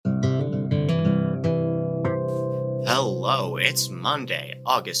Hello, it's Monday,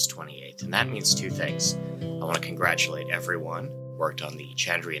 August 28th, and that means two things. I want to congratulate everyone who worked on the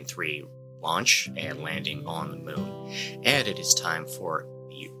Chandrayaan 3 launch and landing on the moon. And it is time for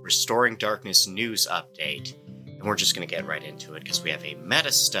the Restoring Darkness news update. And we're just going to get right into it because we have a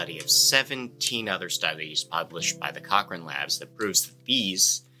meta-study of 17 other studies published by the Cochrane Labs that proves that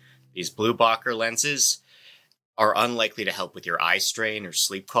these blue Blocker lenses are unlikely to help with your eye strain or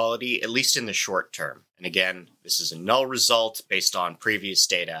sleep quality, at least in the short term. And again, this is a null result based on previous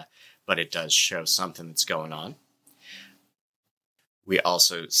data, but it does show something that's going on. We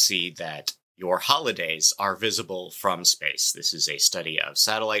also see that your holidays are visible from space. This is a study of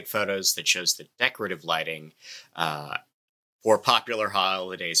satellite photos that shows that decorative lighting for popular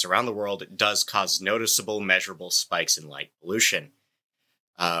holidays around the world does cause noticeable, measurable spikes in light pollution.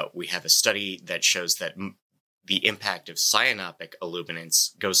 We have a study that shows that the impact of cyanopic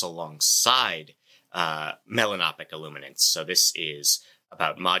illuminance goes alongside melanopic illuminance. So this is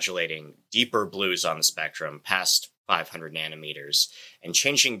about modulating deeper blues on the spectrum past 500 nanometers, and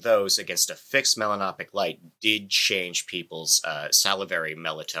changing those against a fixed melanopic light did change people's salivary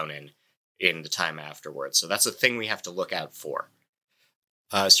melatonin in the time afterwards. So that's a thing we have to look out for.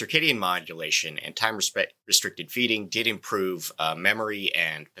 Circadian modulation and time-restricted feeding did improve memory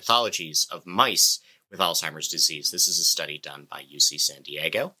and pathologies of mice with Alzheimer's disease. This is a study done by UC San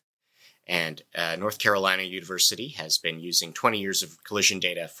Diego. And North Carolina University has been using 20 years of collision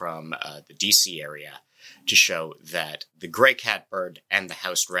data from the DC area to show that the gray catbird and the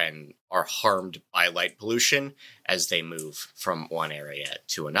house wren are harmed by light pollution as they move from one area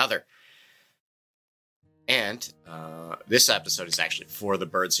to another. And this episode is actually for the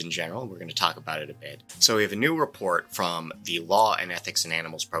birds in general. We're going to talk about it a bit. So we have a new report from the Law and Ethics in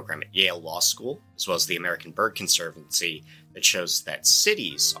Animals program at Yale Law School, as well as the American Bird Conservancy, that shows that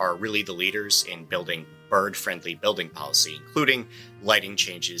cities are really the leaders in building bird-friendly building policy, including lighting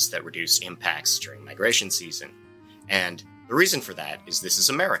changes that reduce impacts during migration season. And the reason for that is this is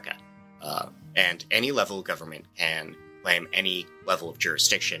America. And any level of government can claim any level of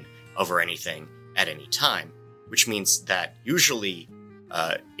jurisdiction over anything at any time, which means that usually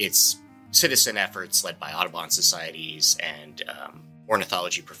it's citizen efforts led by Audubon societies and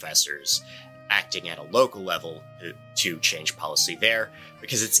ornithology professors acting at a local level to change policy there,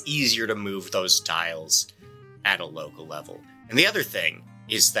 because it's easier to move those dials at a local level. And the other thing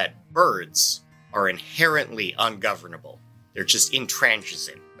is that birds are inherently ungovernable. They're just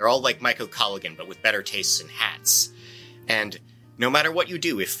intransigent. They're all like Michael Colligan, but with better tastes in hats. And no matter what you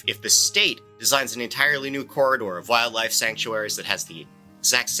do, if the state designs an entirely new corridor of wildlife sanctuaries that has the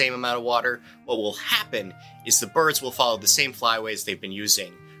exact same amount of water, what will happen is the birds will follow the same flyways they've been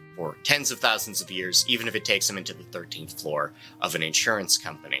using for tens of thousands of years, even if it takes them into the 13th floor of an insurance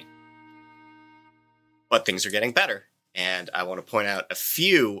company. But things are getting better, and I want to point out a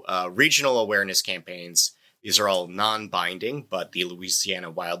few regional awareness campaigns. These are all non-binding, but the Louisiana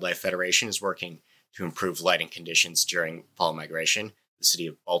Wildlife Federation is working to improve lighting conditions during fall migration. The city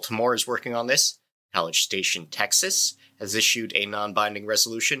of Baltimore is working on this. College Station, Texas, has issued a non-binding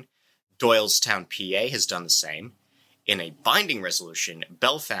resolution. Doylestown, PA, has done the same. In a binding resolution,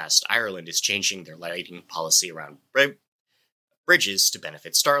 Belfast, Ireland, is changing their lighting policy around bridges to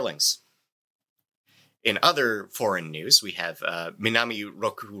benefit starlings. In other foreign news, we have Minami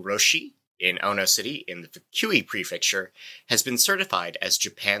Rokuroshi in Ono City in the Fukui Prefecture has been certified as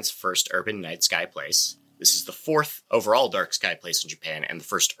Japan's first urban night sky place. This is the fourth overall dark sky place in Japan and the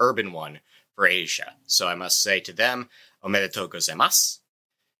first urban one for Asia. So I must say to them, omedetou gozaimasu.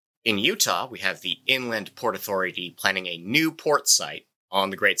 In Utah, we have the Inland Port Authority planning a new port site on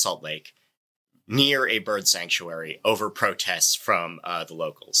the Great Salt Lake near a bird sanctuary over protests from the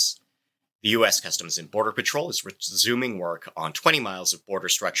locals. The U.S. Customs and Border Patrol is resuming work on 20 miles of border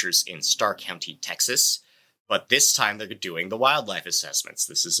structures in Starr County, Texas, but this time they're doing the wildlife assessments.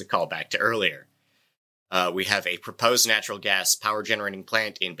 This is a callback to earlier. We have a proposed natural gas power generating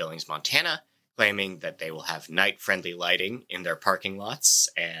plant in Billings, Montana, claiming that they will have night-friendly lighting in their parking lots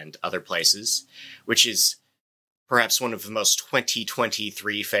and other places, which is perhaps one of the most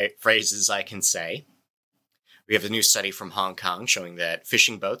 2023 phrases I can say. We have a new study from Hong Kong showing that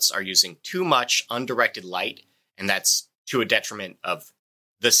fishing boats are using too much undirected light, and that's to a detriment of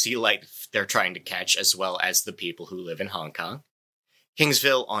the sea light they're trying to catch, as well as the people who live in Hong Kong.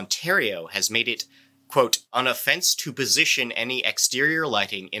 Kingsville, Ontario, has made it, quote, an offense to position any exterior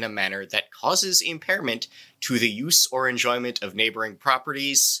lighting in a manner that causes impairment to the use or enjoyment of neighboring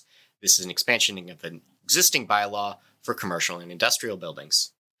properties. This is an expansion of an existing bylaw for commercial and industrial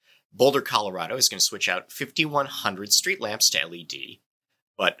buildings. Boulder, Colorado is going to switch out 5,100 street lamps to LED.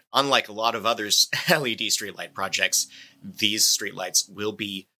 But unlike a lot of others LED streetlight projects, these streetlights will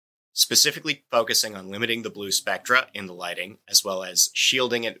be specifically focusing on limiting the blue spectra in the lighting, as well as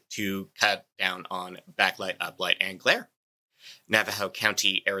shielding it to cut down on backlight, uplight, and glare. Navajo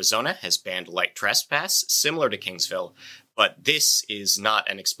County, Arizona has banned light trespass, similar to Kingsville, but this is not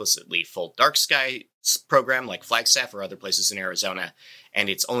an explicitly full DarkSky program like Flagstaff or other places in Arizona, and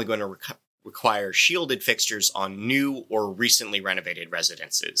it's only going to require shielded fixtures on new or recently renovated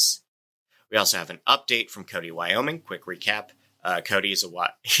residences. We also have an update from Cody, Wyoming. Quick recap. Cody is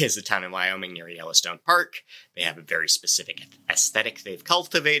a town in Wyoming near Yellowstone Park. They have a very specific aesthetic they've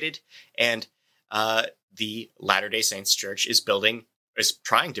cultivated, and the Latter-day Saints Church is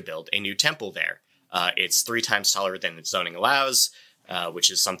trying to build a new temple there. It's 3 times taller than the zoning allows,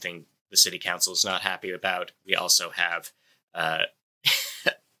 which is something the city council is not happy about. We also have a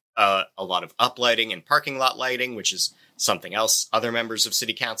lot of uplighting and parking lot lighting, which is something else other members of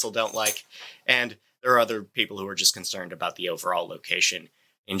city council don't like. And there are other people who are just concerned about the overall location.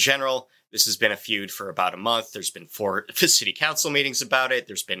 In general, this has been a feud for about a month. There's been 4 city council meetings about it.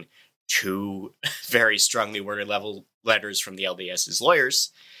 There's been 2 very strongly worded letters from the LDS's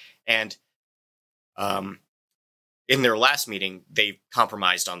lawyers. And in their last meeting, they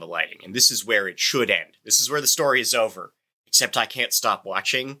compromised on the lighting. And this is where it should end. This is where the story is over. Except I can't stop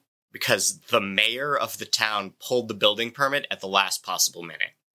watching because the mayor of the town pulled the building permit at the last possible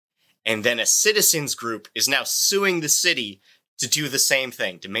minute. And then a citizens group is now suing the city to do the same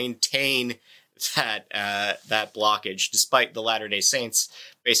thing, to maintain that blockage, despite the Latter-day Saints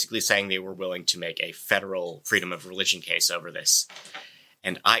basically saying they were willing to make a federal freedom of religion case over this.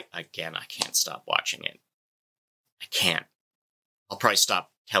 And I can't stop watching it. I can't. I'll probably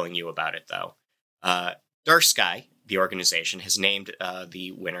stop telling you about it, though. DarkSky, the organization, has named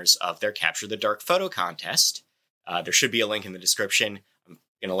the winners of their Capture the Dark photo contest. There should be a link in the description. I'm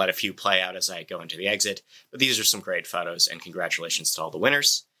going to let a few play out as I go into the exit, but these are some great photos, and congratulations to all the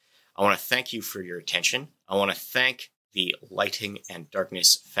winners. I want to thank you for your attention. I want to thank the Lighting and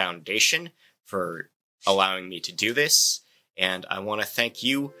Darkness Foundation for allowing me to do this, and I want to thank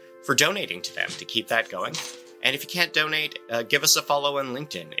you for donating to them to keep that going. And if you can't donate, give us a follow on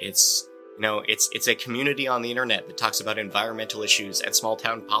LinkedIn. It's a community on the internet that talks about environmental issues and small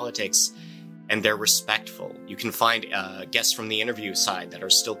town politics, and they're respectful. You can find guests from the interview side that are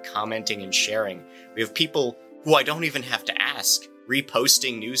still commenting and sharing. We have people who I don't even have to ask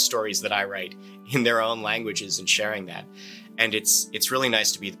reposting news stories that I write in their own languages and sharing that. And it's really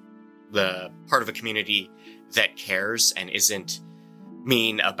nice to be the part of a community that cares and isn't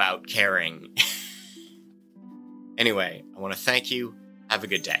mean about caring. Anyway, I want to thank you. Have a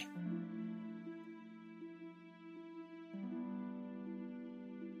good day.